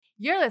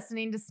You're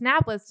listening to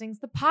Snap Listings,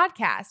 the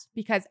podcast,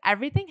 because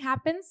everything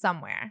happens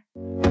somewhere.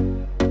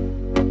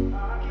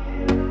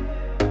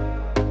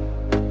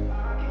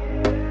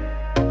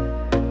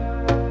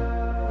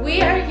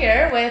 We are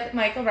here with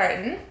Michael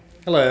Barton.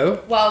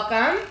 Hello.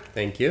 Welcome.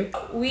 Thank you.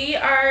 We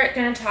are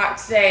going to talk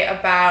today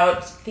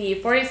about the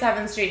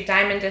 47th Street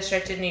Diamond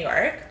District in New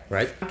York.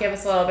 Right. Give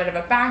us a little bit of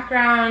a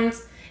background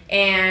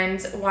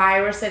and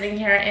why we're sitting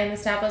here in the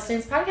Snap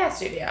Listings podcast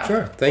studio.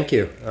 Sure. Thank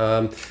you.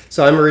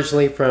 So I'm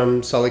originally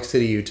from Salt Lake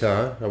City,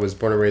 Utah. I was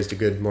born and raised a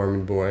good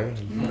Mormon boy,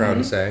 I'm proud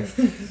to say.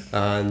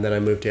 And then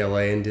I moved to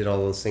LA and did all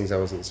those things I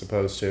wasn't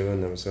supposed to,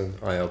 and that was an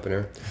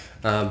eye-opener.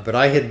 But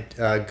I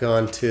had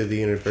gone to the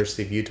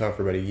University of Utah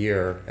for about a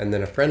year, and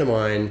then a friend of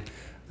mine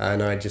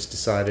and I just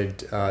decided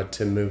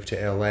to move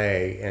to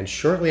LA. And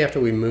shortly after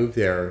we moved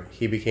there,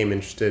 he became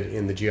interested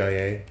in the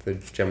GIA, the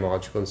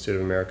Gemological Institute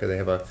of America. They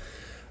have a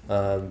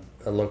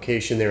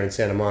location there in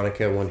Santa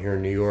Monica, one here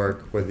in New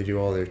York, where they do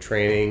all their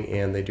training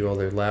and they do all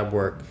their lab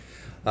work.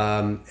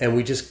 And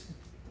we just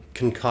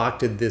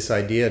concocted this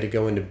idea to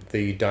go into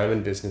the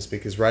diamond business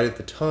because right at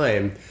the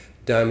time,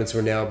 diamonds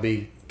were now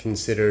being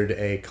considered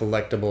a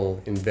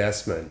collectible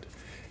investment.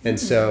 And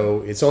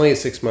so it's only a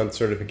 6-month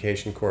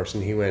certification course,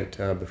 and he went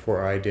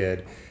before I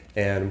did.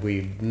 And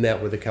we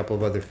met with a couple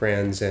of other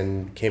friends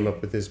and came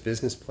up with this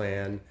business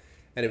plan.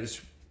 And it was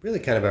really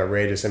kind of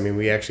outrageous. I mean,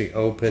 we actually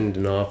opened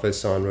an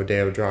office on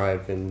Rodeo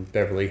Drive in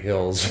Beverly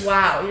Hills.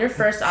 Wow, your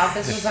first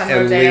office was on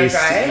Rodeo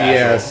Drive?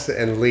 Yes,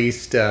 and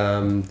leased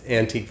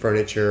antique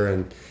furniture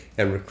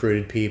and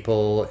recruited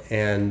people.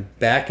 And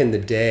back in the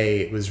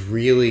day, it was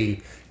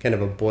really kind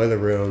of a boiler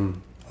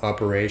room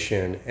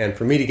operation. And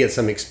for me to get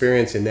some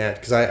experience in that,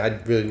 because I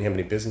really didn't have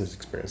any business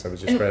experience. I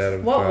was just right out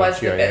of What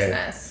was GIA. the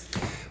business?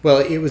 Well,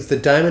 it was the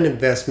diamond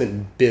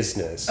investment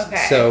business.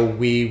 Okay. So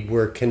we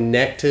were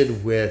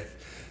connected with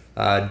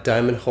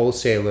diamond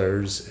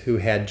wholesalers who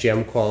had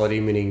gem quality,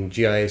 meaning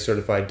GIA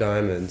certified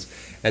diamonds,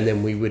 and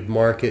then we would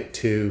market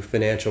to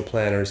financial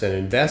planners and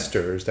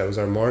investors. That was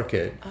our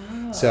market.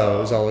 Oh. So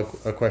it was all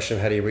a question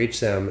of how do you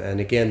reach them. And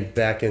again,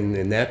 back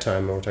in that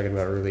time, we're talking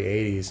about early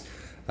 80s,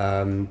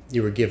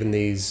 you were given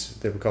these,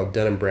 they were called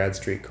Dun &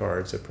 Bradstreet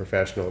cards of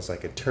professionals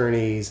like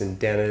attorneys and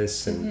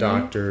dentists and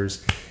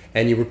doctors,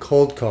 and you were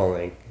cold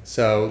calling.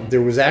 So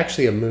there was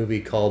actually a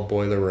movie called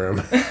Boiler Room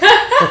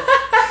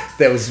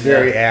that was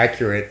very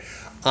accurate.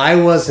 I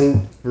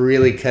wasn't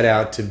really cut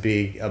out to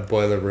be a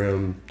boiler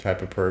room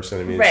type of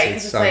person. I mean, right,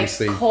 because it's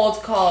obviously like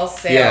cold call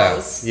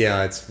sales.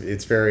 Yeah,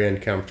 it's very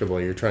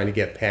uncomfortable. You're trying to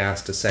get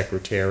past a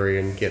secretary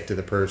and get to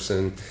the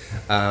person.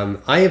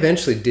 I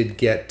eventually did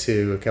get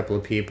to a couple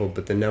of people,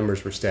 but the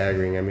numbers were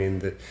staggering. I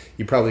mean,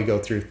 you probably go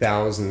through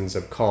thousands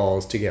of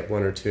calls to get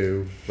one or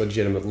two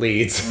legitimate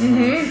leads.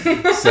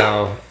 Mm-hmm.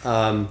 So,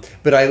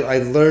 but I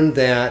learned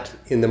that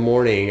in the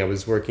morning. I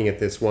was working at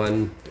this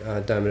one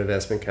diamond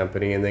investment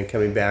company, and then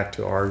coming back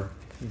to our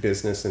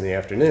business in the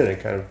afternoon and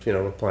kind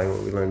of, applying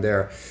what we learned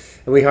there.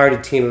 And we hired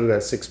a team of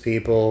about 6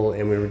 people,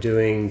 and we were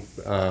doing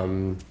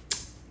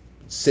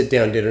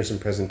sit-down dinners and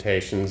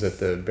presentations at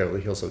the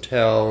Beverly Hills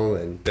Hotel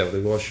and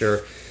Beverly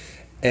Wilshire.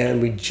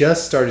 And we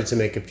just started to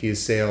make a few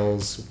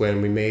sales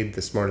when we made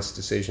the smartest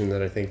decision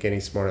that I think any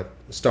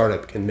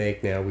startup can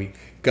make now. We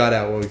got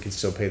out while we could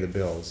still pay the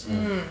bills.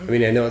 I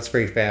mean, I know it's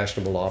very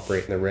fashionable to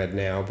operate in the red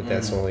now, but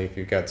that's only if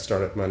you've got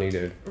startup money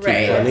to keep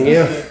funding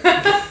you.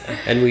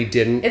 And we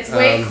didn't. It's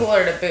way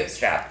cooler to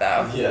bootstrap,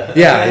 though.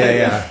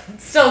 Yeah.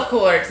 It's still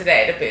cooler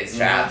today to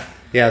bootstrap.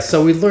 Yeah,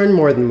 so we learned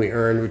more than we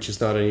earned, which is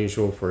not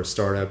unusual for a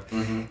startup.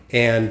 Mm-hmm.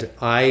 And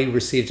I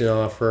received an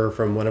offer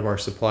from one of our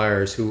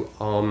suppliers who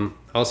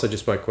also,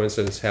 just by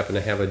coincidence, happened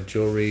to have a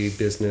jewelry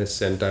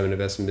business and diamond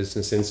investment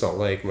business in Salt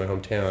Lake, my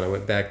hometown. I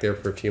went back there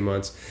for a few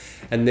months.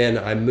 And then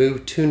I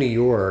moved to New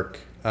York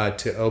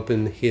to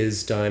open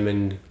his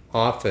diamond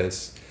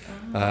office.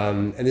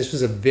 And this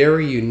was a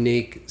very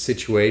unique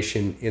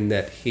situation in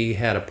that he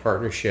had a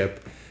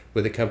partnership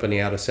with a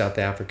company out of South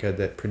Africa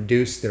that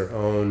produced their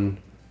own,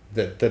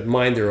 that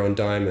mined their own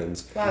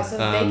diamonds. Wow, so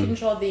they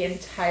controlled the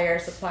entire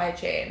supply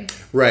chain.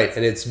 Right,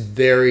 and it's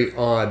very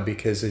odd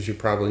because, as you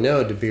probably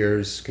know, De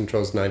Beers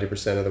controls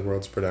 90% of the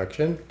world's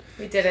production.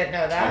 We didn't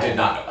know that. I did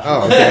not know that.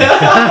 Oh,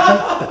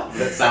 okay.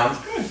 That sounds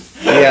good.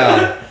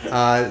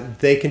 Yeah,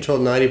 they control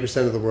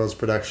 90% of the world's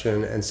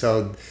production, and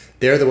so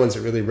they're the ones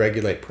that really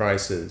regulate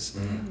prices.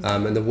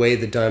 Mm-hmm. And the way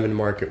the diamond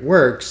market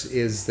works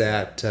is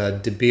that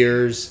De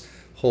Beers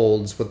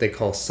holds what they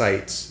call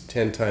sites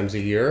 10 times a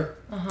year,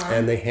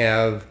 and they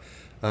have,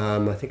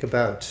 I think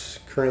about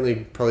currently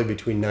probably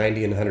between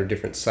 90 and 100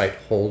 different site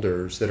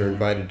holders that are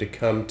invited to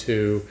come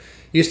to,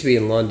 used to be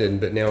in London,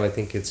 but now I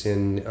think it's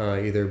in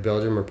either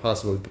Belgium or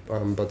possibly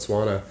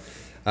Botswana.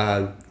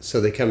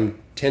 So they come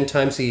 10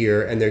 times a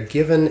year, and they're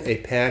given a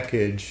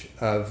package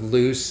of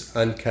loose,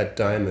 uncut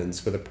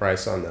diamonds with a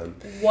price on them.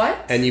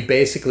 What? And you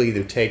basically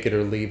either take it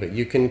or leave it.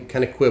 You can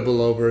kind of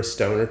quibble over a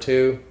stone or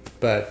two,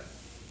 but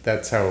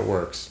that's how it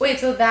works. Wait,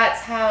 so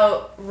that's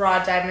how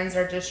raw diamonds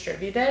are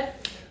distributed?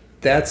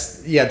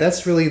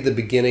 That's really the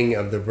beginning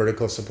of the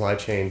vertical supply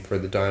chain for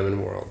the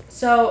diamond world.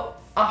 So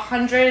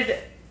 100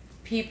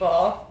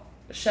 people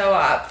show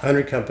up.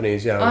 100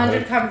 companies, yeah.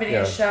 100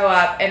 companies show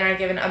up and are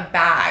given a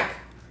bag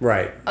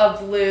right.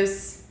 of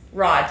loose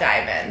raw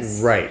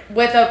diamonds. Right.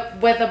 With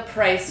a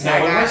price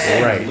tag Now, when on we're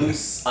saying Right.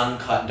 loose,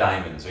 uncut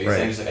diamonds, are you Right.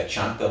 saying just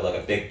like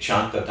a big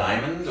chunk of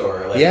diamond,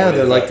 or like Yeah, what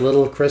they're is like that?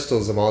 little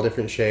crystals of all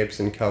different shapes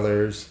and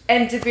colors.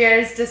 And De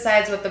Beers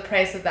decides what the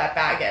price of that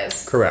bag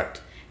is.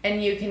 Correct.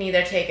 And you can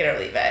either take it or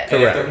leave it. And if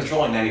Correct. they're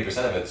controlling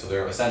 90% of it, so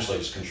they're essentially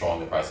just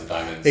controlling the price of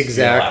diamonds.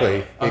 Exactly.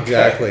 unilaterally. Okay.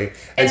 Exactly.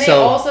 And they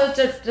so also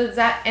does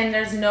that, and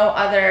there's no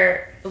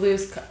other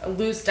loose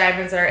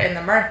diamonds that are in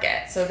the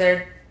market, so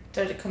they're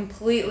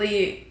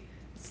completely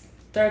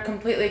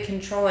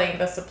controlling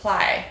the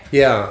supply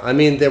yeah, I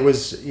mean there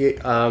was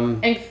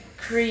and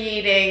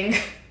creating.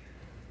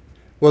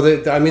 well,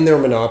 they're a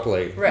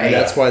monopoly. Right. And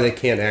that's why they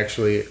can't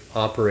actually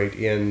operate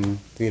in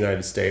the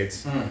United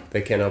States.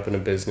 They can't open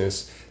a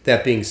business.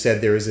 That being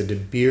said, there is a De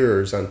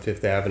Beers on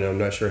Fifth Avenue. I'm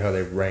not sure how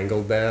they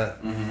wrangled that.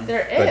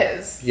 There But,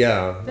 is.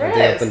 yeah, There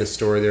they is. opened a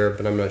store there,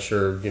 but I'm not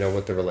sure,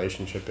 what the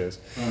relationship is.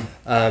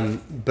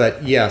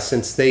 But yeah,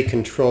 since they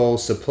control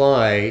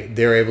supply,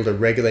 they're able to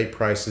regulate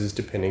prices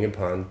depending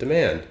upon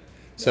demand.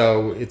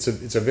 So it's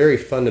a very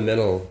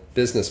fundamental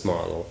business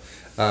model.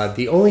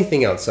 The only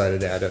thing outside of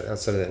that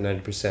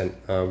 90%,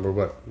 were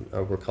what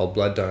were called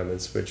blood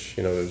diamonds, which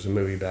there was a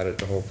movie about it,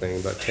 the whole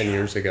thing about 10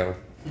 years ago.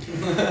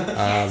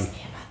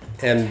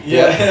 And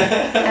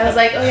Yeah. I was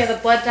like, oh yeah, the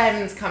blood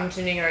diamonds come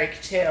to New York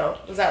too.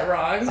 Was that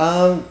wrong?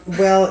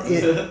 well,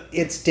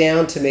 it's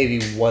down to maybe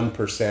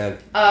 1%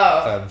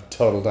 Oh. of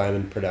total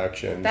diamond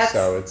production, That's-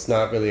 so it's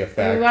not really a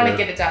factor. We want to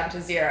get it down to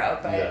 0,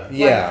 but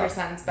Yeah.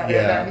 1% is better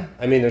Yeah, than.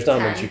 I mean, there's not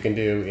 10. much you can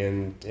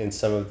do in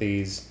some of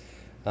these,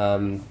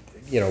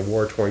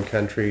 war-torn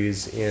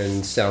countries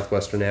in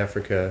southwestern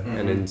Africa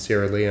and in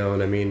Sierra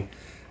Leone. I mean,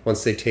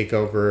 once they take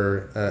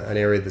over an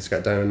area that's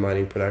got diamond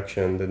mining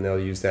production, then they'll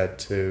use that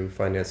to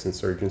finance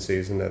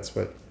insurgencies, and that's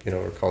what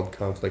are called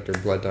conflict or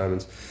blood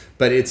diamonds.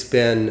 But it's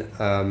been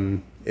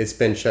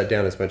shut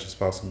down as much as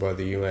possible by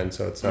the UN,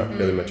 so it's not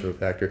really much of a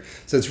factor.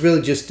 So it's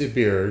really just De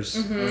Beers,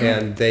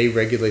 and they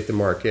regulate the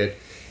market,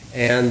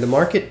 and the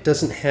market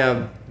doesn't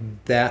have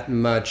that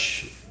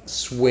much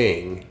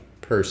swing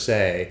per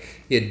se.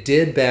 It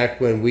did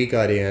back when we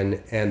got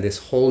in, and this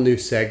whole new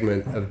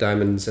segment of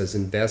diamonds as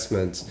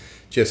investments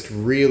just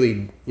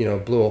really,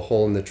 blew a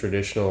hole in the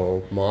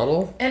traditional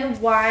model. And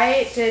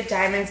why did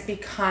diamonds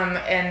become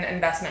an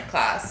investment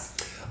class?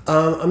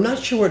 I'm not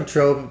sure what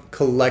drove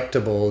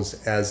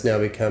collectibles as now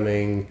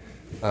becoming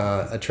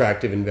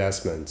attractive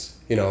investments.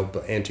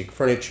 Antique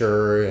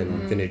furniture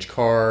and vintage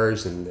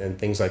cars and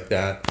things like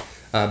that.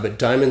 But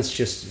diamonds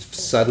just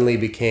suddenly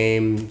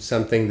became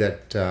something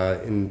that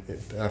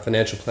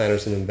financial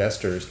planners and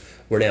investors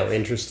were now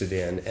interested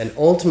in. And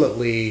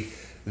ultimately,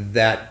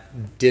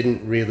 that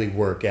didn't really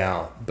work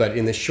out. But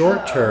in the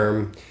short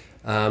term,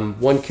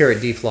 1 carat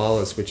D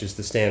flawless, which is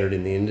the standard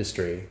in the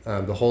industry,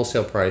 the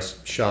wholesale price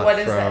shot What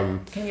is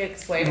from... it? Can you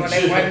explain what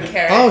a 1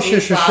 carat Oh, D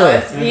sure.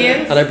 flawless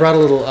means? And I brought a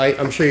little...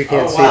 I'm sure you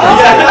can't see wow.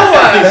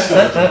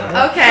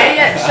 that. Okay,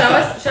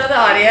 yeah, show the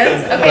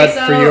audience. Okay, But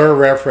so for your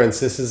reference,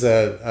 this is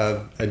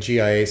a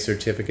GIA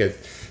certificate.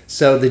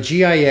 So the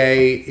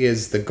GIA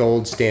is the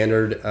gold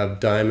standard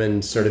of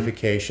diamond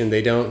certification.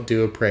 They don't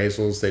do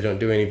appraisals. They don't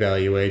do any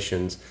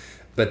valuations,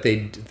 but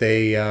they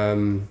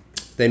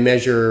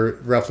measure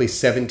roughly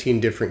 17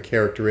 different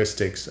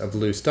characteristics of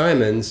loose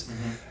diamonds,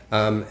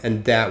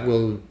 and that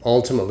will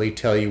ultimately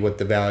tell you what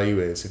the value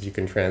is if you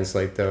can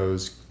translate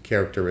those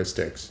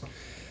characteristics.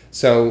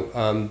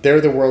 So they're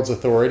the world's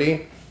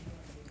authority.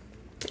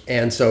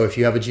 And so if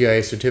you have a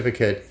GIA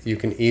certificate, you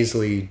can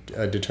easily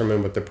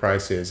determine what the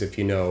price is if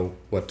you know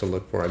what to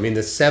look for. I mean,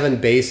 the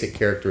 7 basic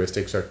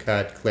characteristics are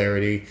cut,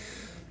 clarity,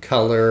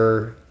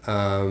 color,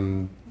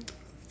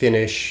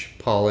 finish,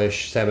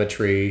 polish,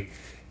 symmetry,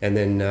 and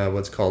then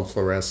what's called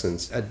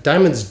fluorescence. A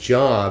diamond's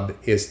job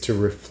is to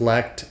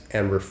reflect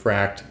and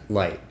refract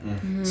light.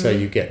 So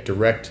you get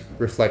direct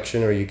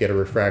reflection or you get a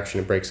refraction.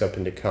 It breaks up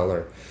into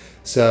color.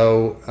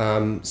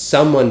 So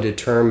someone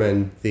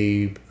determined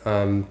the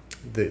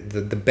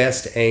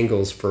best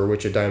angles for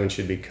which a diamond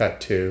should be cut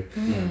to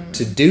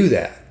do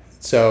that.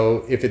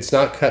 So if it's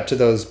not cut to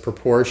those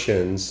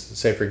proportions,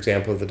 say for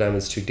example, if the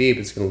diamond's too deep,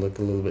 it's going to look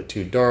a little bit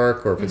too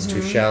dark, or if it's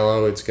too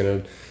shallow, it's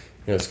going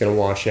to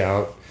wash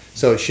out.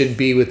 So it should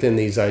be within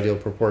these ideal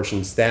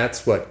proportions.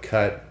 That's what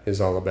cut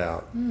is all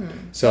about.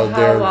 So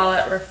how well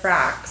it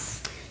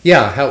refracts.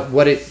 Yeah,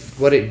 what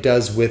it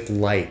does with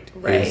light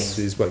Right.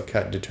 is what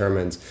cut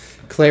determines.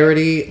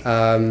 Clarity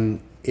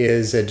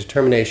is a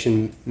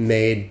determination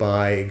made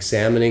by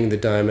examining the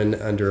diamond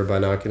under a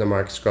binocular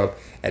microscope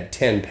at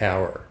 10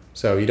 power.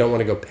 So you don't want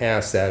to go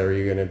past that, or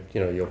you're gonna,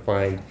 you'll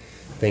find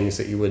things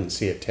that you wouldn't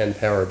see at 10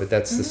 power. But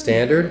that's the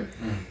standard,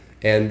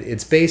 and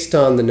it's based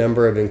on the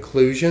number of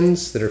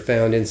inclusions that are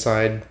found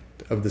inside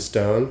of the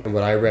stone. And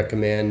what I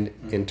recommend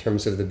in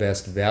terms of the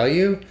best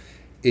value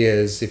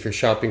is, if you're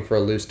shopping for a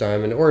loose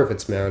diamond, or if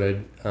it's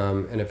mounted,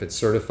 and if it's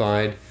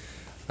certified,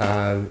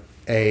 a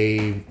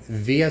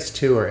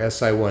VS2 or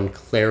SI1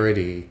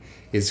 clarity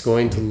is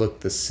going to look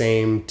the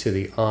same to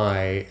the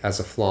eye as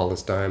a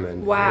flawless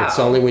diamond. Wow. It's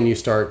only when you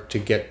start to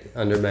get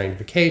under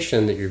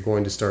magnification that you're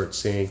going to start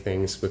seeing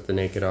things with the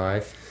naked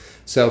eye.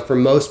 So for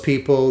most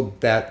people,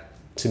 that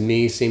to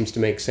me seems to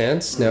make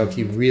sense. Now, if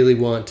you really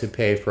want to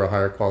pay for a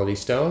higher quality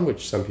stone,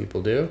 which some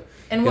people do.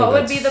 And what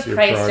would be the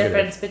price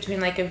difference between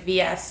like a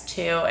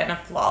VS2 and a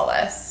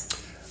flawless?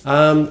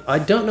 I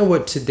don't know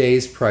what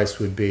today's price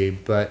would be,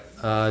 but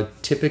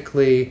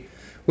typically,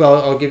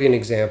 well, I'll give you an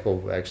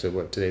example actually of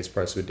what today's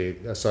price would be.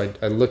 So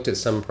I looked at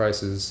some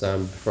prices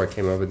before I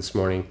came over this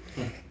morning,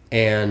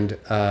 and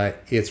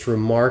it's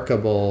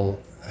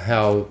remarkable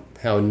how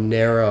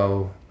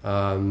narrow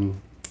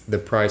the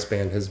price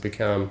band has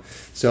become.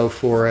 So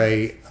for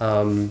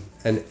an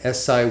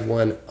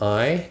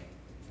SI1I,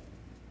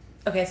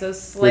 okay, so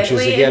slightly which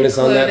is again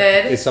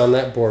included. It's on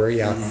that border,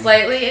 yeah.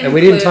 Slightly included. And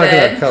we didn't talk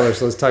about color,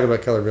 so let's talk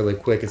about color really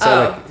quick.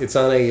 It's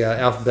on a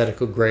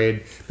alphabetical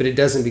grade, but it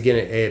doesn't begin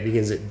at A; it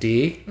begins at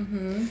D.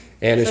 Mm-hmm.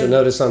 And as you'll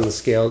notice on the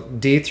scale,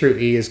 D through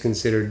E is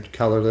considered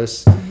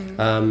colorless.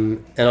 Mm-hmm.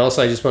 And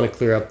also, I just want to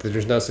clear up that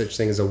there's no such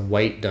thing as a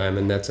white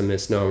diamond. That's a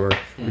misnomer.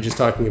 Mm-hmm. We're just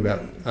talking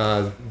about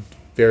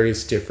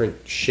various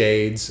different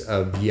shades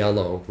of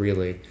yellow,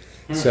 really.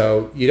 Mm-hmm.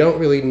 So you don't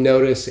really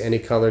notice any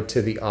color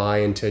to the eye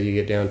until you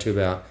get down to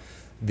about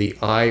the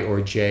I or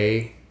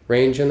J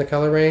range in the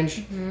color range.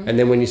 Mm-hmm. And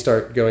then when you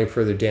start going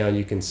further down,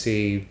 you can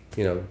see,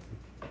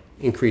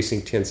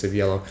 increasing tints of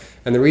yellow.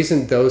 And the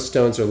reason those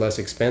stones are less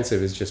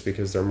expensive is just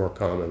because they're more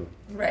common.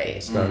 Right.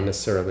 It's not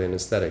necessarily an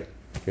aesthetic,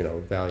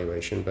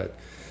 valuation. But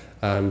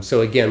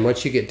so again,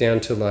 once you get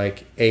down to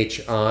like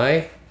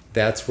HI,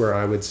 that's where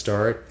I would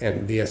start,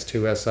 and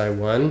VS2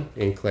 SI1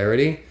 in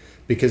clarity,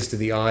 because to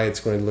the eye,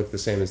 it's going to look the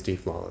same as D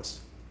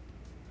flawless.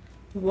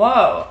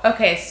 Whoa.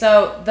 Okay,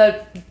 so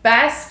the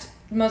best,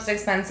 most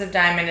expensive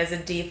diamond is a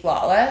D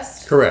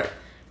flawless. Correct.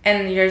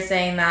 And you're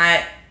saying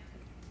that,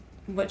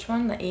 which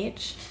one, the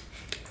H?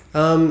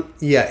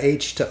 Yeah,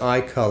 H to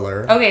I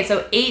color. Okay,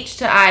 so H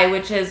to I,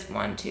 which is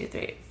 1, 2,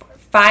 3, 4,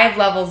 5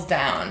 levels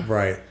down.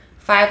 Right.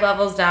 5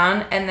 levels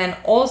down, and then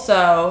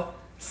also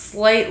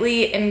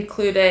slightly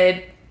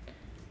included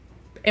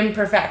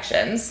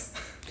imperfections.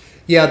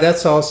 Yeah,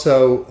 that's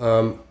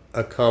also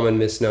a common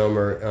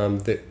misnomer.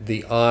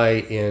 The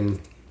I in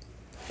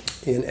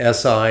SI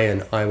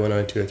and I1,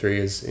 I2, and 3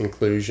 is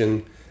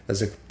inclusion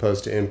as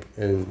opposed to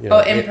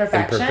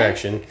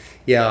imperfection.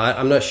 Yeah,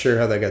 I'm not sure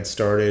how that got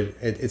started.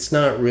 It's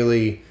not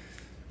really,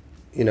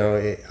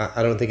 I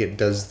don't think it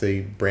does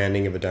the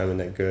branding of a diamond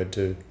that good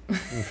to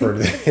refer to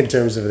that in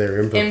terms of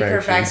their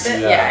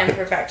imperfections.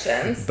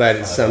 Imperfections. But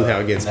it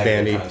somehow gets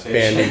bandied.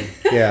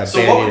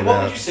 So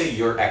what would you say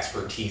your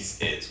expertise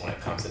is when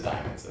it comes to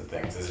diamonds and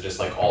things? Is it just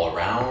like all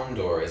around,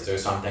 or is there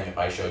something, if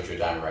I showed you a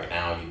diamond right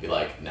now, you'd be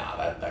like, nah,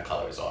 that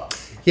color is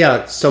off?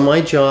 Yeah, so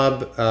my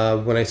job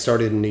when I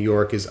started in New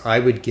York is I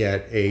would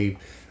get a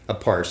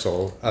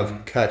parcel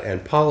of cut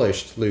and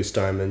polished loose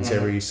diamonds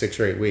every 6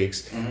 or 8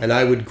 weeks, and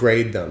I would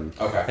grade them.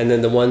 Okay. And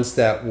then the ones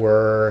that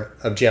were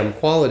of gem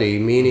quality,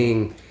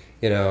 meaning,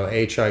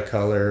 HI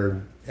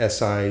color,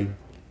 SI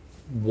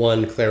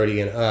 1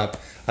 clarity and up,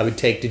 I would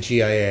take to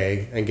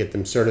GIA and get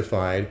them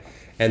certified,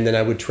 and then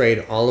I would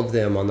trade all of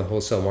them on the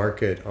wholesale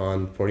market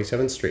on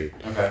 47th Street.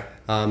 Okay.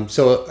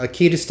 So a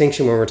key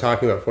distinction when we're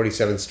talking about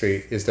 47th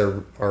Street is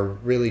there are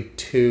really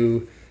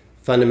two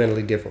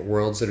fundamentally different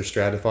worlds that are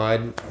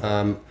stratified.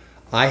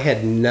 I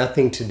had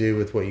nothing to do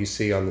with what you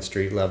see on the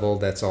street level.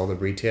 That's all the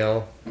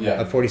retail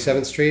of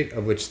 47th Street,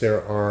 of which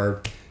there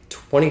are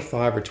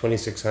 25 or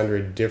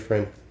 2,600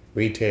 different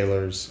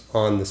retailers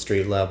on the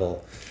street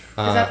level. Is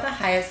that the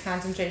highest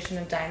concentration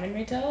of diamond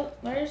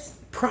retailers?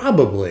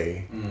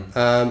 Probably.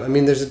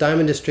 There's a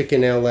diamond district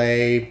in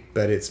LA,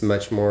 but it's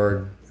much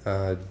more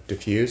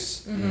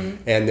diffuse.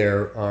 And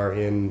there are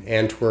in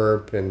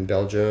Antwerp and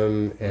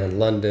Belgium and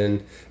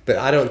London, but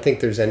I don't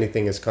think there's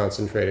anything as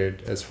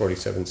concentrated as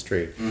 47th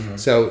Street.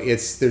 So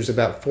there's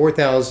about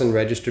 4,000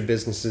 registered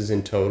businesses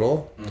in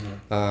total,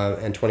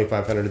 and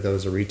 2,500 of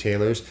those are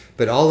retailers.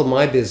 But all of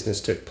my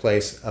business took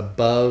place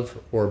above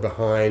or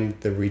behind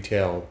the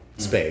retail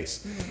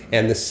space.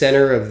 And the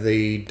center of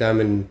the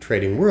diamond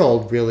trading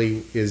world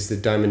really is the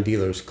Diamond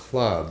Dealers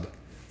Club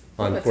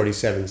on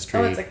 47th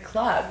Street. Oh, it's a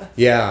club.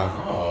 Yeah.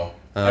 Oh.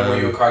 And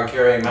were you a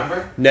card-carrying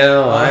member?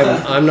 No,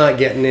 I'm not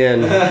getting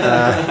in.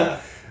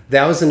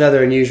 That was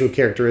another unusual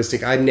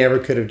characteristic. I never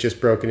could have just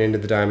broken into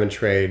the diamond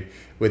trade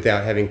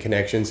without having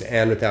connections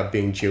and without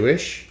being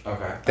Jewish.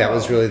 Okay. That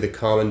was really the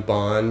common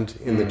bond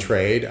in the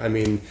trade. I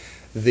mean,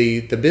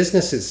 the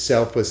business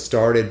itself was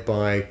started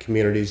by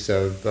communities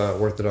of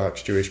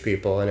Orthodox Jewish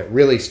people, and it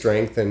really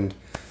strengthened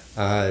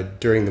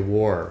during the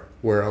war,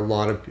 where a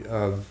lot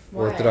of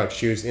Orthodox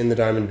Jews in the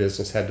diamond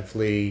business had to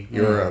flee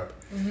Europe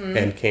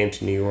and came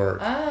to New York.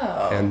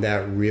 Oh. And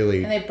that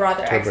really And they brought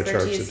their turbocharged the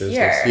expertise business.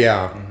 here.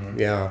 Yeah,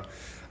 yeah.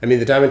 I mean,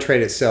 the diamond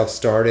trade itself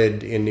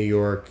started in New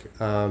York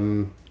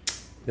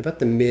about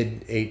the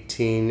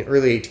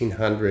early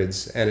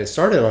 1800s, and it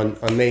started on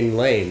Main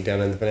Lane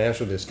down in the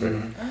Financial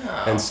District.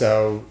 Oh. And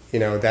so,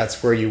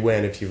 that's where you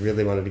went if you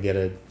really wanted to get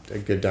a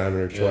good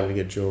diamond or if you wanted to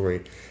get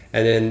jewelry.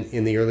 And then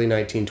in the early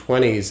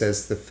 1920s,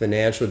 as the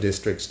Financial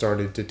District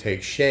started to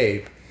take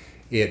shape,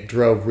 it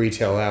drove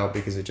retail out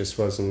because it just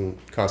wasn't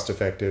cost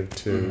effective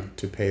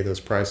to pay those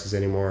prices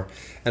anymore.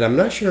 And I'm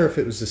not sure if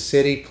it was the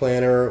city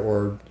planner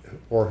or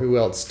who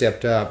else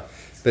stepped up,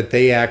 but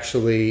they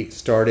actually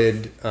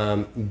started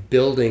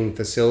building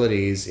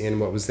facilities in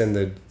what was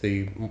then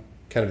the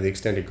kind of the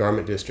extended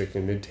garment district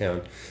in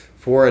Midtown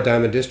for a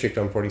diamond district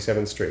on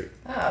 47th Street.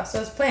 Oh, so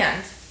it's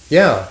planned.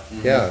 Yeah,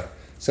 yeah.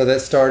 So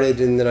that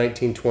started in the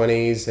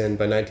 1920s, and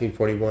by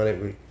 1941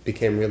 it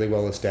became really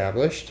well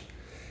established.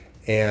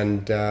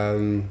 And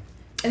so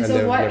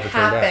what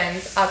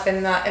happens up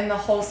in the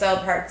wholesale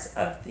parts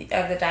of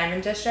the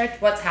diamond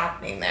district? What's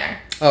happening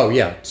there? Oh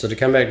yeah. So to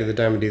come back to the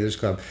Diamond Dealers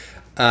Club,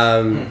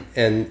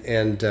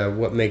 and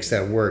what makes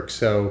that work?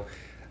 So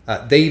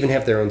they even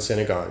have their own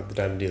synagogue, the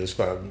Diamond Dealers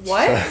Club.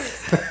 What?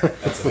 So,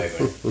 that's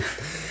amazing.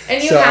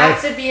 And you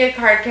have to be a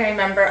card-carrying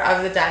member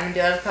of the Diamond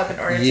Dealers Club in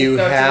order to go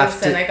to the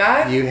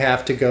synagogue? You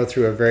have to go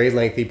through a very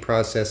lengthy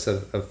process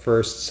of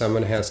first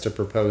someone has to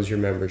propose your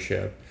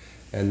membership,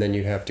 and then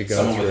you have to go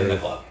someone through within the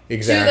club.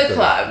 Exactly. To the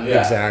club.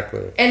 Yeah.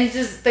 Exactly. And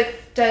does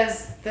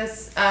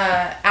this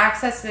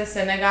access to the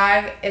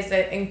synagogue, is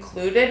it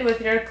included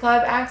with your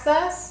club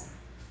access?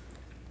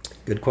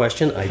 Good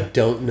question. I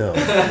don't know.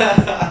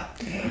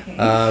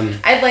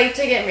 I'd like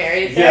to get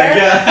married there.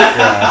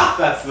 Yeah.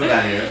 That's the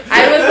venue.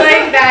 I would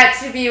like that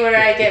to be where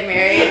I get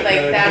married.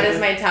 Like, that is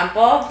my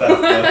temple.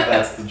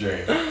 That's the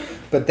dream.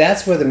 But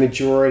that's where the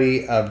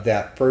majority of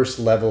that first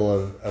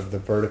level of the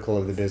vertical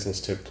of the business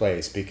took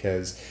place,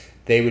 because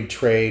they would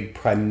trade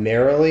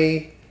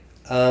primarily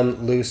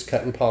loose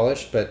cut and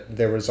polished, but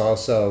there was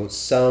also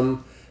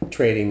some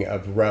trading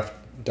of rough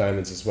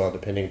diamonds as well,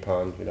 depending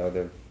upon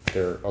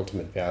their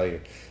ultimate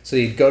value. So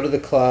you'd go to the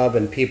club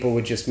and people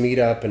would just meet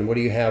up and what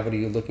do you have, what are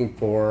you looking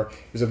for?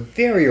 It was a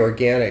very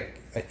organic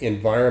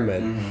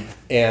environment,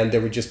 and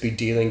there would just be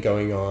dealing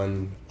going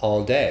on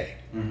all day.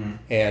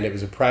 And it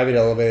was a private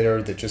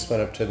elevator that just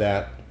went up to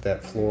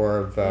that floor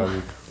of I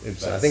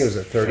think it was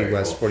at 30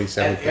 West 47th.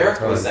 And Eric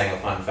was saying a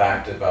fun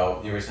fact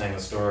about, you were saying the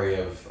story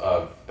of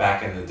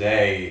back in the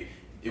day,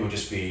 it would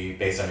just be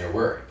based on your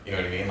word. You know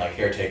what I mean? Like,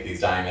 here, take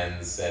these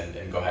diamonds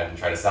and go ahead and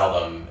try to sell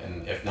them,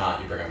 and if not,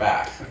 you bring them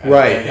back. Okay?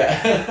 Right.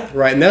 Yeah.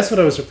 Right, and that's what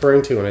I was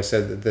referring to when I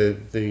said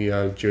that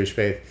the Jewish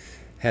faith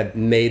had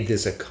made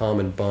this a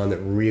common bond that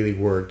really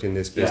worked in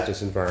this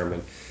business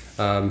environment.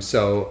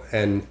 So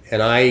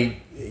I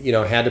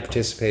had to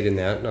participate in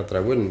that. Not that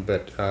I wouldn't,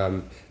 but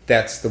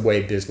that's the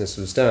way business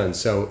was done.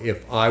 So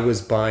if I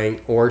was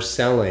buying or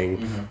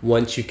selling,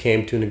 once you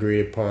came to an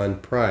agreed upon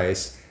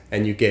price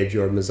and you gave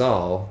your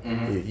mazal,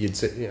 you'd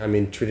say,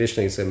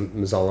 traditionally it's a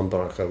mazal and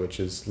bracha, which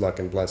is luck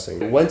and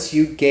blessing. Once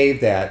you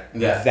gave that,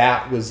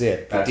 that was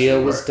it. The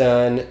deal was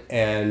done,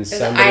 and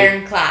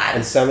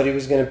somebody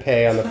was going to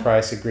pay on the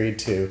price agreed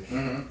to.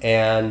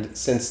 And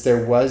since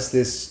there was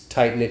this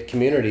tight-knit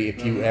community,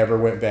 if you ever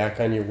went back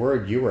on your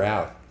word, you were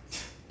out.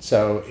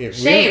 So it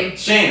shame.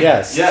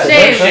 Yes.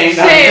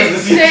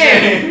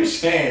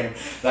 Shame.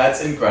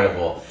 That's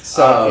incredible.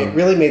 So it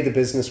really made the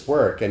business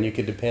work, and you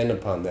could depend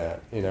upon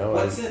that.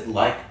 What's it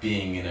like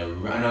being in a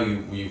room? I know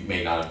you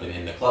may not have been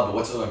in the club, but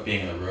what's it like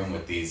being in a room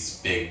with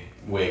these big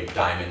wig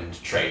diamond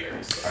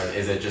traders?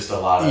 Is it just a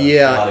lot of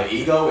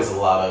ego? Is it a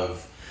lot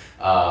of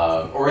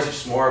or is it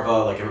just more of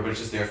a, like, everybody's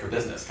just there for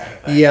business kind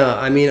of thing? Yeah,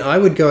 I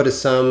would go to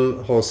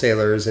some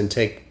wholesalers and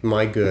take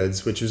my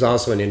goods, which is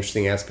also an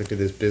interesting aspect of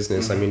this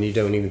business. You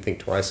don't even think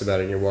twice about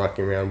it, and you're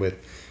walking around with,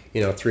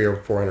 $300,000 or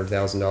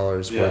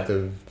 $400,000 worth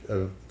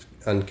of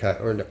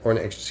uncut or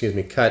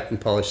cut and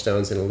polished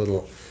stones in a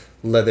little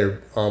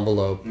leather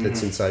envelope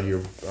that's inside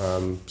your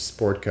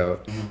sport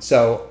coat.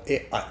 So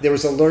there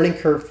was a learning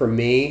curve for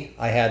me.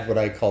 I had what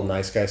I call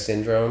nice guy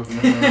syndrome.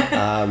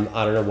 I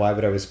don't know why,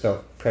 but I always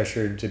felt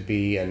pressured to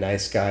be a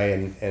nice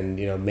guy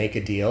and make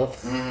a deal,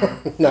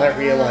 not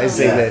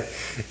realizing that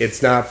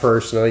it's not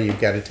personal.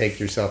 You've got to take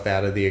yourself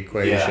out of the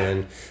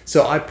equation.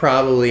 So I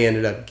probably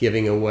ended up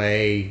giving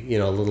away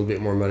a little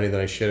bit more money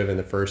than I should have in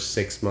the first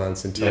 6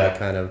 months until I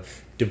kind of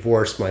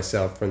divorced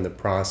myself from the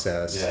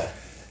process.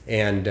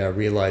 And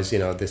realize,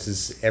 this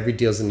is, every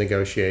deal's a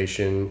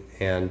negotiation,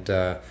 and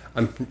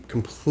I'm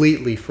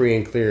completely free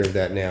and clear of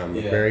that now. I'm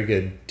a very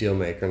good deal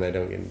maker, and I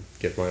don't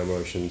get my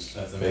emotions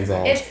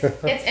involved.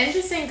 It's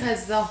interesting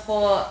because the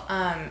whole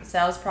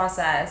sales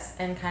process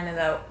and kind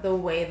of the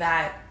way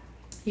that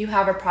you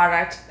have a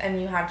product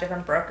and you have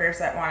different brokers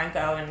that want to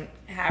go and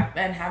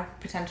have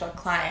potential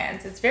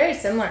clients. It's very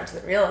similar to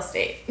the real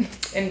estate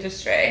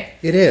industry.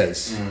 It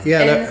is. Yeah.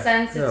 In the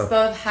sense, it's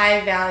both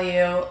high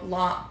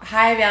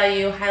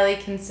value, highly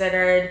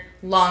considered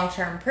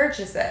long-term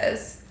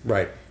purchases.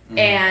 Right.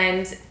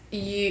 And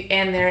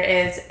there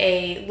is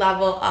a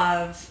level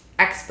of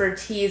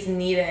expertise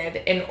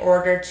needed in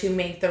order to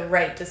make the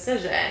right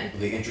decision.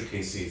 The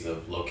intricacies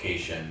of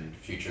location,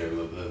 future,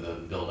 the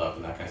build up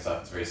and that kind of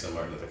stuff is very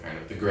similar to the kind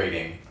of the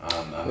grading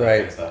on that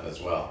kind of stuff as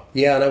well.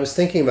 Yeah, and I was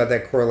thinking about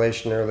that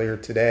correlation earlier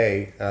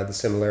today, the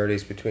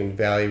similarities between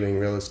valuing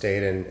real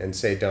estate and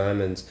say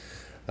diamonds.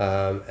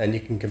 And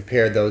you can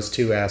compare those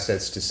two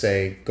assets to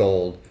say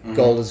gold.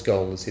 Gold is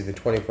gold. It's either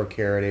 24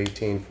 karat,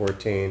 18,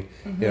 14.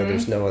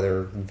 There's no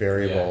other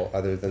variable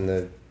other than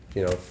the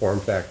form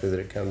factor that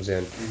it comes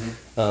in.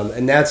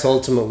 And that's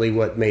ultimately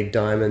what made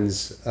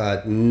diamonds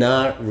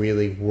not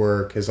really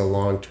work as a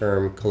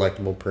long-term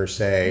collectible per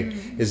se,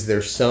 is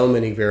there's so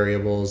many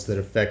variables that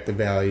affect the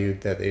value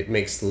that it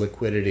makes the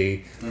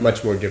liquidity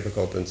much more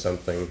difficult than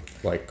something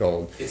like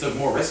gold. It's a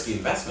more risky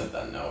investment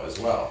then, though, as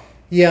well.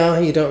 Yeah,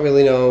 you don't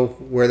really know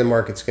where the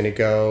market's going to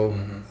go,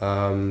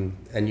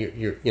 and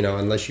you're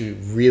unless you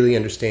really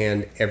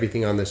understand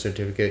everything on the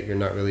certificate, you're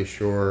not really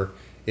sure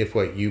if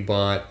what you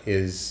bought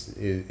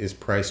is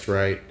priced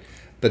right.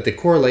 But the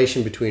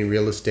correlation between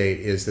real estate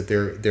is that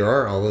there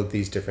are all of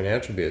these different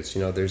attributes.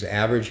 There's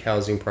average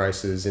housing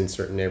prices in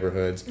certain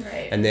neighborhoods,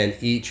 and then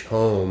each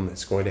home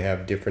is going to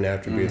have different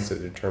attributes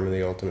that determine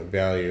the ultimate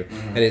value.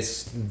 And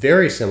it's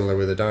very similar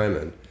with a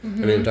diamond. I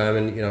mean, a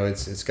diamond,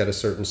 it's got a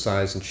certain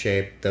size and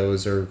shape.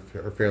 Those are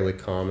fairly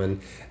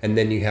common. And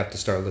then you have to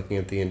start looking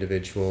at the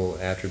individual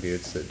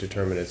attributes that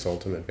determine its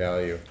ultimate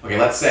value. Okay,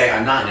 let's say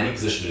I'm not in any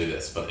position to do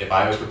this, but if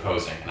I was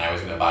proposing and I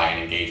was going to buy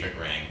an engagement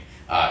ring,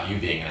 you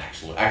being an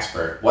actual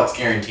expert, what's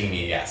guaranteeing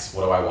me yes?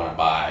 What do I want to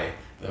buy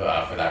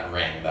for that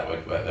ring that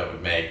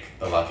would make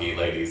the lucky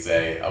lady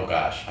say, "Oh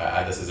gosh,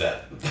 this is it"?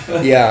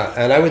 Yeah,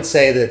 and I would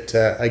say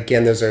that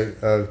again, there's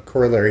a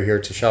corollary here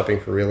to shopping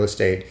for real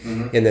estate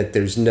in that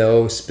there's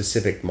no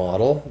specific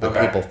model that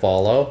people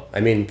follow.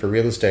 I mean, for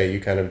real estate, you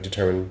kind of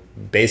determine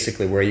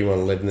basically where you want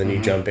to live, and then you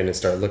jump in and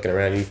start looking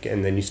around,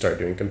 and then you start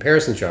doing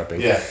comparison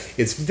shopping. Yeah,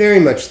 it's very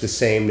much the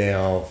same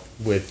now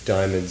with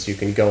diamonds. You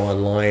can go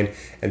online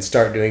and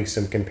start doing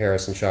some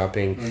comparison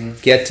shopping,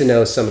 get to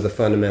know some of the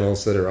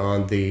fundamentals that are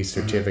on the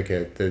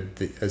certificate,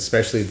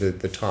 especially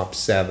the top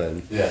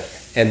 7. Yeah.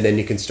 And then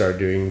you can start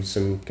doing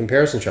some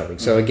comparison shopping.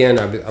 So again,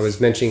 I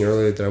was mentioning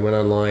earlier that I went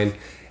online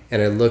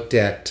and I looked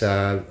at,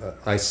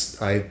 I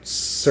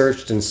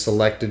searched and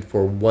selected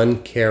for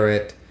 1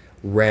 carat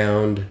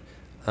round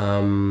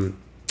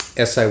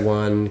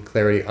SI1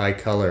 Clarity Eye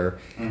Color,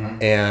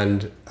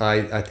 and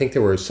I think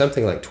there were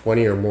something like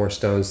 20 or more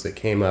stones that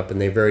came up,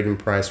 and they varied in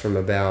price from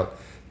about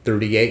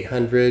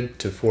 $3,800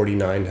 to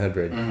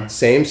 $4,900.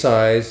 Same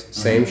size,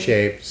 same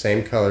shape,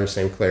 same color,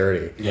 same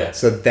clarity. Yeah.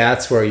 So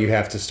that's where you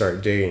have to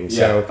start digging.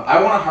 Yeah. So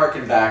I want to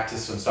harken back to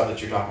some stuff that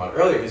you were talking about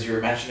earlier, because you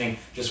were mentioning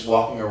just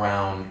walking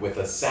around with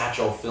a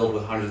satchel filled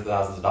with hundreds of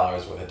thousands of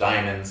dollars worth of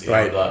diamonds.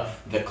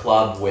 The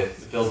club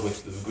filled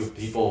with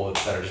people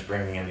that are just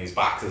bringing in these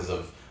boxes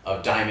of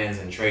diamonds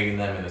and trading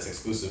them in this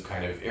exclusive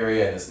kind of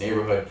area in this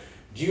neighborhood.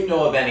 Do you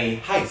know of any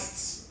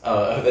heists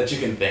that you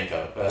can think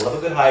of? I love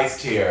a good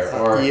heist here.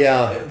 Or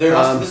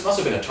this must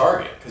have been a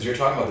target, because you're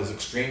talking about this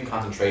extreme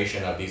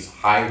concentration of these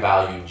high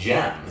value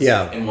gems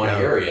in one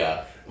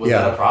area. Was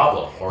that a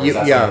problem, or is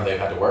that something they've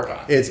had to work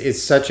on?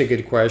 It's such a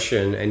good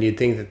question, and you'd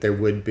think that there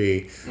would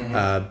be,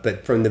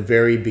 but from the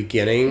very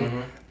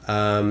beginning,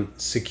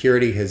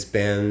 security has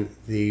been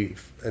the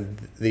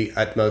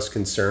utmost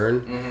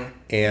concern.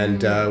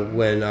 And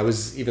when I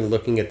was even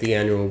looking at the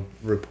annual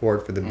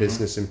report for the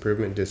Business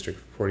Improvement District,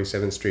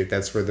 47th Street,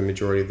 that's where the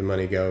majority of the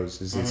money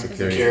goes, is in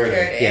security.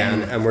 Yeah,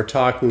 and we're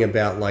talking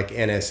about like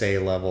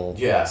NSA level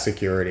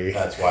security.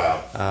 That's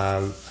wild.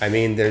 I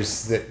mean,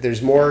 there's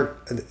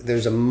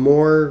a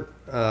more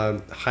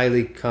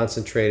highly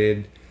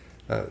concentrated.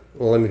 Well,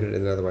 let me put it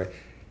another way.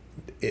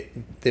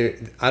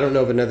 I don't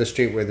know of another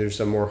street where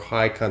there's a more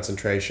high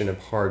concentration of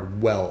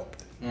hard wealth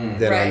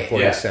than on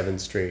 47th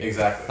Street.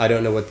 Exactly. I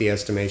don't know what the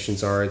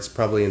estimations are. It's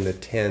probably in the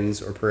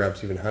tens or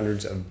perhaps even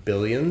hundreds of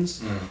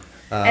billions.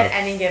 At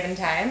any given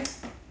time?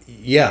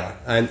 Yeah,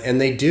 and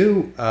they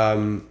do,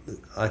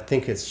 I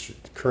think it's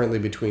currently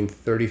between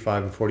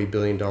 $35 and $40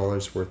 billion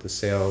worth of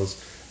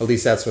sales. At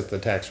least that's what the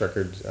tax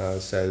record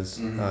says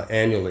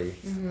annually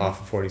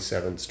off of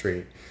 47th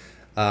Street.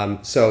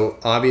 So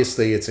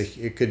obviously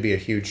it could be a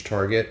huge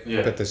target,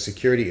 but the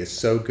security is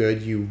so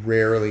good you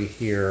rarely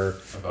hear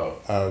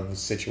of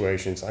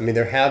situations. I mean,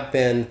 there have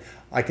been,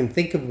 I can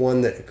think of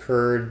one that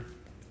occurred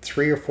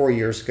 3 or 4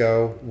 years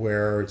ago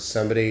where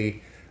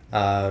somebody,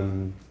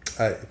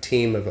 a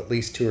team of at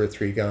least 2 or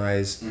 3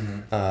 guys,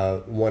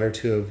 1 or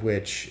 2 of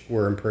which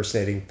were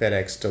impersonating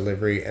FedEx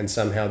delivery, and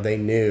somehow they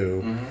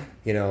knew,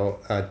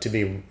 to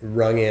be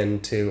rung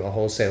into a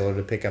wholesaler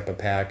to pick up a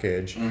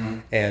package.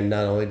 And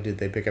not only did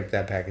they pick up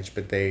that package,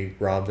 but they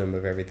robbed them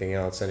of everything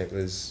else, and it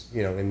was,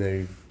 in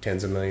the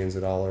tens of millions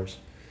of dollars.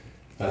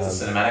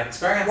 That's a cinematic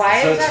experience.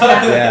 Why is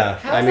that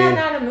how is that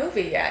not a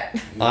movie yet?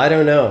 I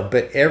don't know,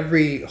 but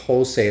every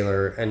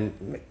wholesaler,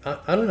 and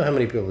I don't know how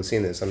many people have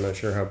seen this. I'm not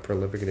sure how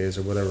prolific it is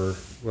or what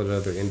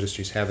other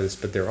industries have this,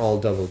 but they're all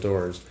double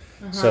doors.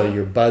 So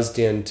you're buzzed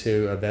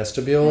into a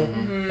vestibule,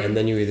 and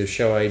then you either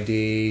show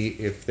ID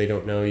if they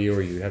don't know you,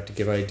 or you have to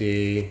give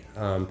ID.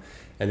 And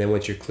then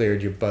once you're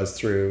cleared, you're buzzed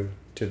through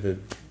to the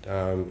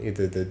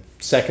either the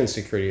second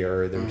security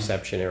area or the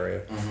reception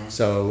area.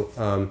 So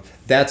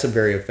that's a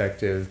very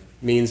effective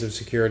means of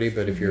security.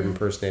 But if you're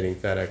impersonating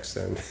FedEx,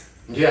 then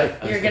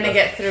you're gonna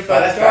get through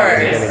both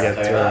doors. You're gonna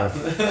get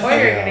through, or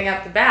you're getting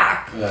out the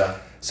back. Yeah.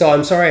 So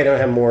I'm sorry I don't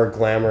have more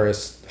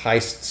glamorous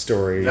heist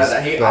stories.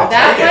 That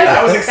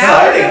was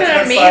exciting.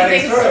 That was an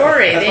amazing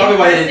story. That's probably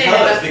why you didn't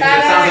tell us, because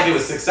it sounds like it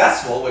was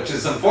successful, which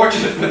is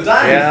unfortunate for the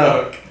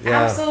Diamond folk.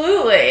 Yeah.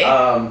 Absolutely.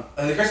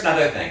 Here's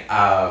another thing.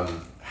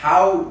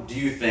 How do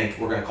you think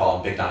we're going to call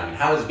him Big Diamond?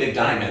 How has Big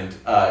Diamond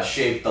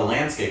shaped the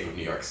landscape of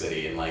New York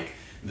City and like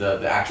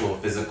the actual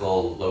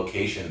physical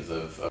locations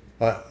of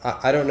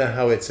I don't know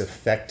how it's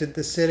affected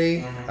the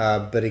city,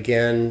 but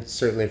again,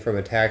 certainly from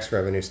a tax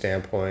revenue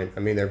standpoint, I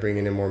mean, they're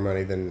bringing in more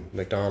money than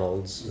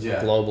McDonald's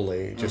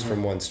globally just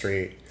from one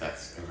street.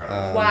 That's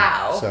incredible.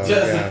 Wow.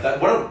 So,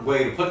 what a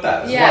way to put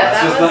that as well.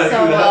 That was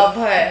so well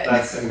put.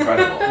 That's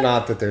incredible.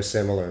 Not that they're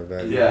similar,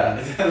 but...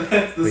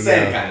 it's the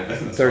same kind of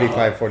business.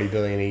 35-40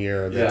 billion a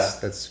year,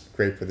 that's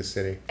great for the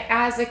city.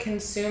 As a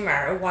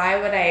consumer, why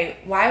would I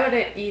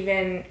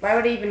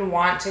even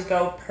want to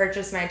go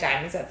purchase my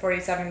diamonds at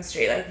 47th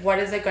Street? Like, what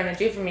is it going to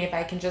do for me if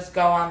I can just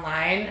go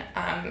online,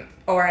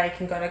 or I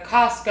can go to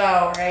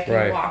Costco, or I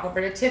can walk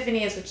over to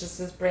Tiffany's, which is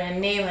this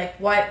brand name? Like,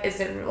 what is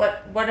it?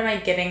 What am I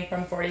getting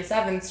from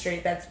 47th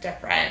Street that's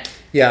different?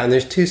 Yeah, and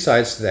there's two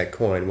sides to that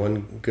coin,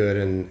 one good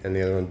and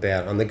the other one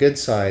bad. On the good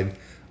side,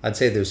 I'd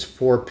say there's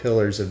 4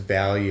 pillars of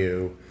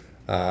value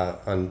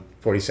on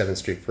 47th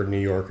Street for New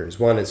Yorkers.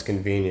 One, it's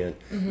convenient.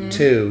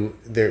 2,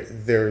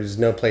 there's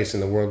no place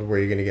in the world where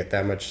you're going to get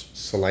that much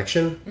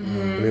selection. I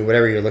mean,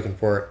 whatever you're looking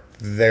for,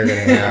 they're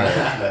going to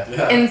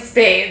have in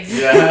spades.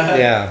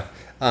 Yeah.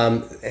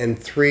 And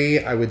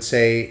 3, I would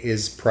say,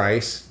 is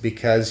price,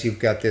 because you've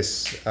got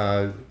this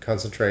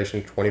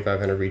concentration,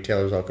 2,500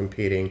 retailers all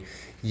competing.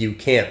 You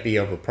can't be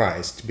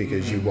overpriced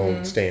because you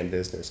won't stay in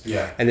business.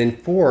 Yeah. And then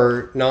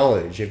 4,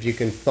 knowledge. If you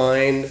can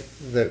find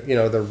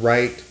the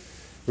right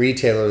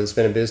retailer that's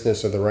been in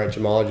business, or the right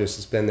gemologist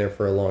that's been there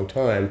for a long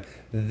time,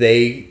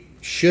 they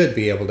should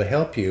be able to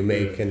help you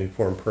make an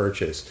informed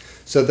purchase.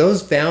 So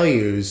those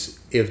values,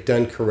 if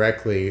done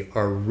correctly,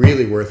 are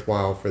really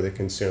worthwhile for the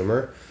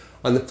consumer.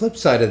 On the flip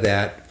side of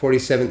that,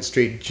 47th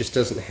Street just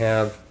doesn't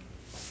have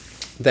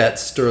that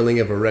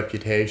sterling of a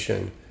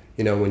reputation.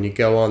 You know, when you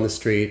go on the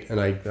street, and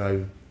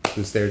I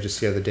was there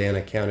just the other day, and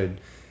I counted,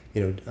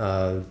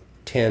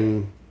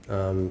 10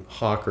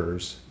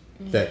 hawkers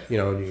that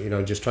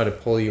just try to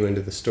pull you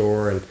into the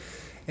store,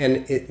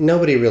 and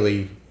nobody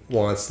really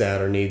wants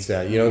that or needs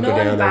that. You don't go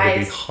down there to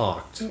be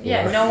hawked.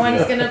 Yeah, no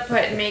one's gonna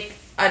make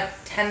a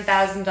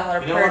 $10,000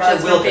 purchase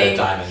I will get a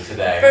diamond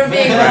today for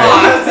being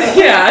hawked.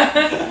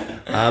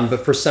 Yeah.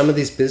 But for some of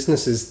these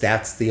businesses,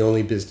 that's the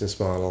only business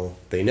model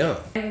they know.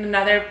 And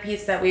another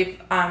piece that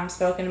we've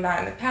spoken about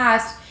in the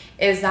past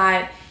is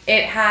that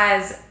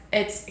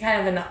it's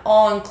kind of an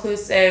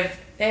all-inclusive.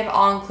 They have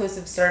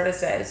all-inclusive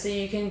services, so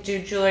you can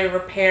do jewelry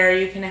repair,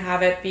 you can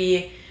have it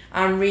be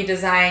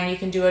redesigned, you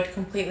can do a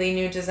completely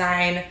new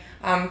design,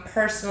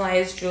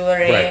 personalized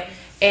jewelry. Right.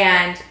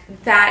 And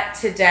that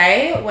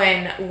today,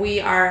 when we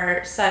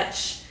are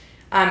such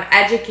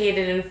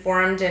educated,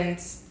 informed, and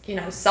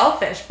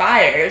selfish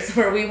buyers,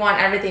 where we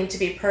want everything to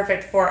be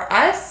perfect for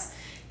us,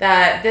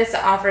 that this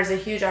offers a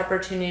huge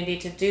opportunity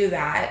to do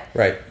that.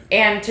 Right.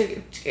 And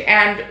to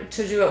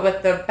do it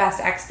with the best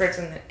experts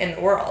in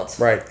the world.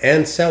 Right,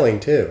 and selling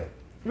too.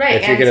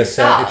 Right, if you're going to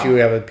sell, if you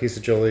have a piece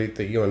of jewelry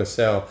that you want to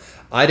sell,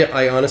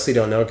 I honestly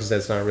don't know, because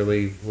that's not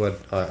really what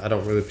I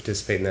don't really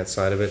participate in that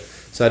side of it.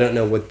 So I don't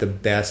know what the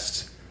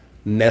best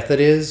method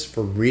is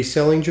for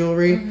reselling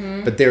jewelry.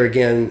 But there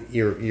again,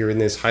 you're in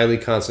this highly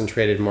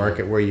concentrated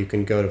market where you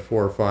can go to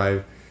 4 or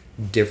 5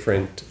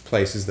 different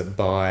places that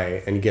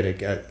buy and get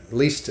at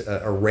least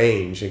a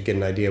range and get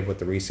an idea of what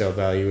the resale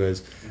value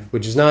is,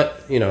 which is not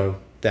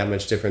that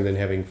much different than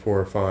having 4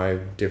 or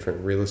 5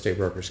 different real estate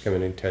brokers come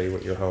in and tell you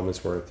what your home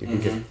is worth. You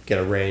can get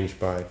a range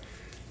by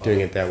doing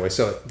it that way.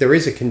 So there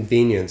is a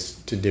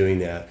convenience to doing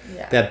that.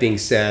 Yeah. That being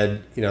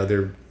said,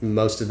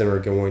 most of them are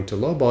going to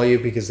lowball you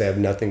because they have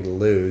nothing to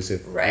lose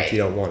if you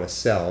don't want to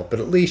sell. But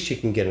at least you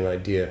can get an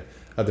idea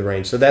of the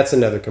range. So that's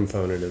another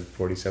component of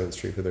 47th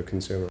Street for the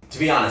consumer. To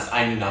be honest,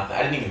 I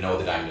didn't even know what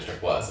the Diamond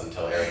District was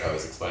until Erica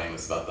was explaining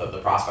this about the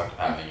prospect of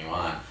having you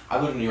on. I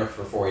lived in New York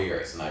for 4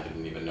 years, and I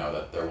didn't even know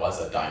that there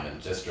was a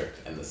Diamond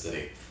District in the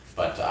city.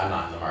 But I'm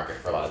not in the market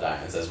for a lot of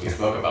diamonds, as we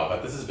spoke about.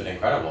 But this has been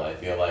incredible. I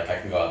feel like I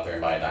can go out there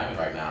and buy a diamond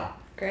right now.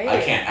 Great.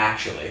 I can't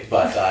actually,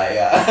 but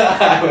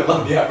I would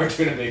love the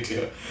opportunity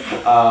to.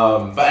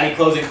 But any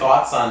closing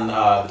thoughts on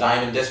the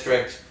Diamond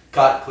District,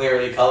 cut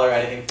clearly, color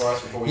anything for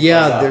us before we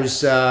Yeah,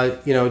 close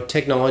out? there's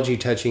technology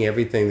touching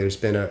everything. There's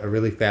been a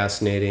really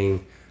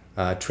fascinating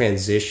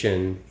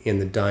transition in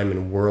the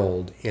diamond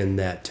world in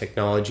that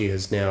technology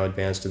has now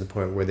advanced to the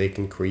point where they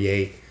can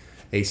create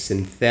a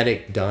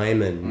synthetic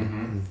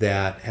diamond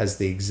that has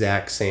the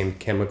exact same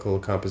chemical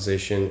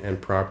composition and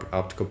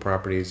optical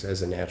properties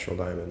as a natural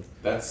diamond.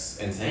 That's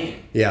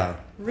insane. Yeah.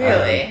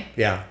 Really?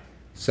 Yeah.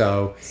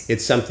 So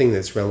it's something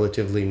that's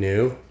relatively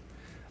new,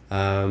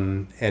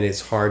 and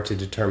it's hard to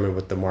determine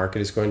what the market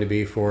is going to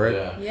be for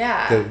it.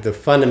 Yeah. The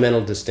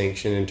fundamental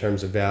distinction in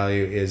terms of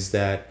value is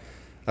that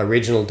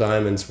original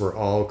diamonds were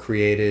all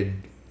created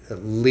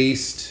at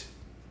least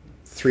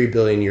 3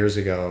 billion years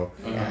ago,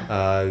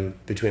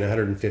 between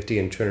 150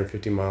 and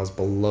 250 miles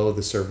below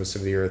the surface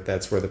of the Earth.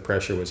 That's where the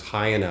pressure was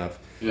high enough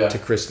to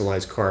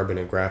crystallize carbon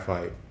and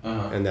graphite.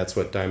 And that's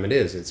what diamond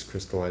is. It's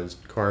crystallized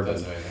carbon.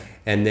 That's amazing.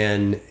 And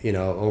then,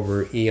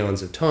 over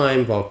eons of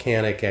time,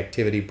 volcanic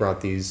activity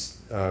brought these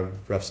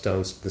rough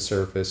stones to the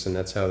surface, and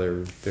that's how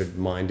they're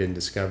mined and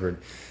discovered.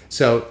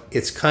 So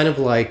it's kind of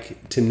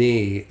like, to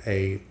me,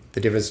 the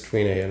difference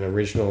between an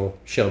original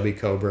Shelby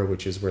Cobra,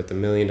 which is worth $1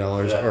 million,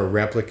 or a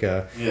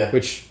replica,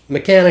 which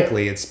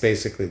mechanically it's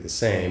basically the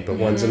same, but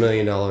one's $1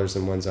 million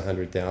and one's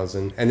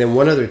 $100,000. And then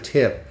one other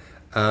tip,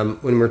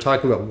 when we're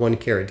talking about 1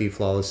 carat D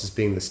flawless as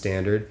being the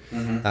standard,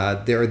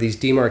 there are these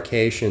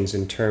demarcations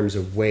in terms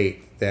of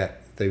weight that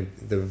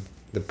the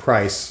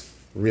price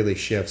really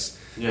shifts.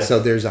 So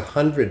there's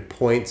 100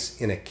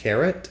 points in a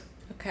carat.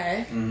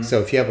 Okay.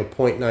 So if you have a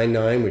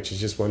 0.99, which is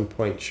just 1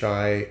 point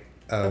shy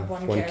of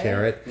 1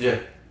 carat.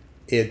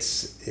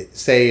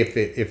 Say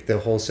if the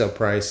wholesale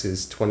price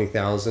is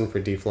 $20,000 for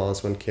D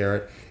flawless 1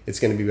 carat, it's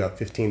going to be about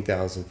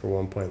 $15,000 for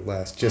 1 point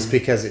less, just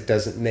because it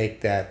doesn't make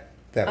that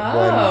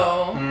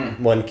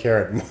 1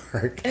 carat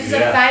mark. It's a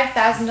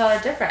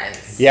 $5,000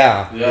 difference.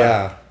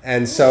 Yeah.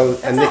 And so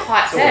that's a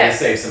hot tip. So we're gonna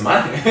save some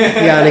money. And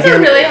That's again,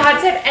 a really hot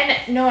tip,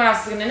 and no one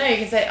else is going to know. You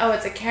can say, "Oh,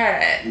 it's a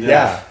carat."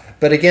 Yeah.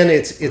 But again,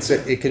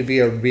 it could be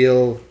a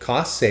real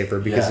cost saver,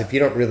 because if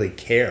you don't really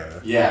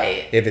care,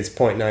 if it's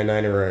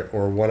 0.99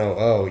 or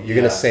 100, you're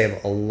going to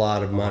save a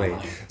lot of money.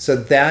 So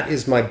that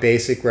is my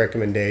basic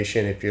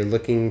recommendation. If you're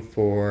looking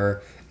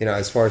for,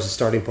 as far as a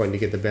starting point to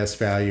get the best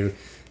value,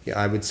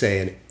 I would say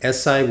an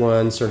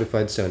SI1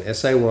 certified stone,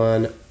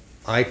 SI1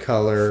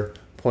 iColor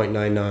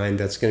 0.99.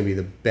 That's going to be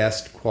the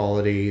best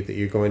quality that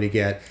you're going to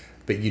get.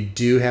 But you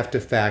do have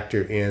to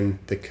factor in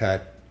the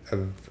cut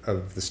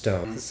of the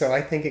stone. So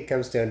I think it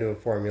comes down to a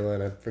formula,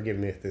 and forgive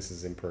me if this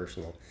is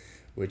impersonal,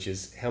 which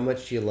is how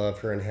much do you love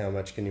her and how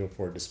much can you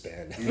afford to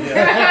spend?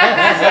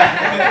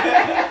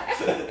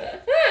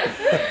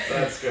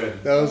 That's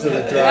good. Those are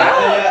the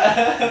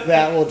drive.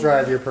 That will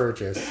drive your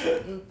purchase.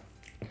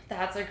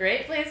 That's a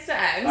great place to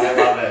end. I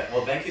love it.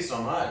 Well, thank you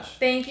so much.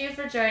 Thank you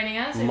for joining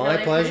us. We My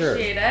really pleasure.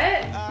 Appreciate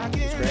it.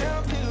 It's great.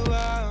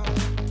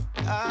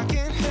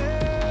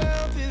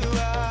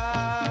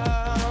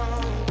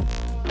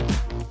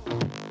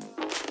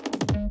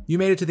 You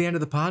made it to the end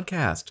of the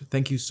podcast.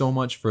 Thank you so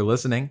much for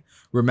listening.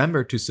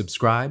 Remember to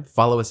subscribe,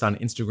 follow us on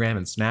Instagram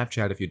and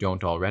Snapchat if you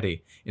don't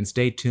already, and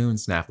stay tuned,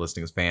 Snap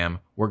Listings fam.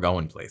 We're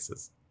going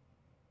places.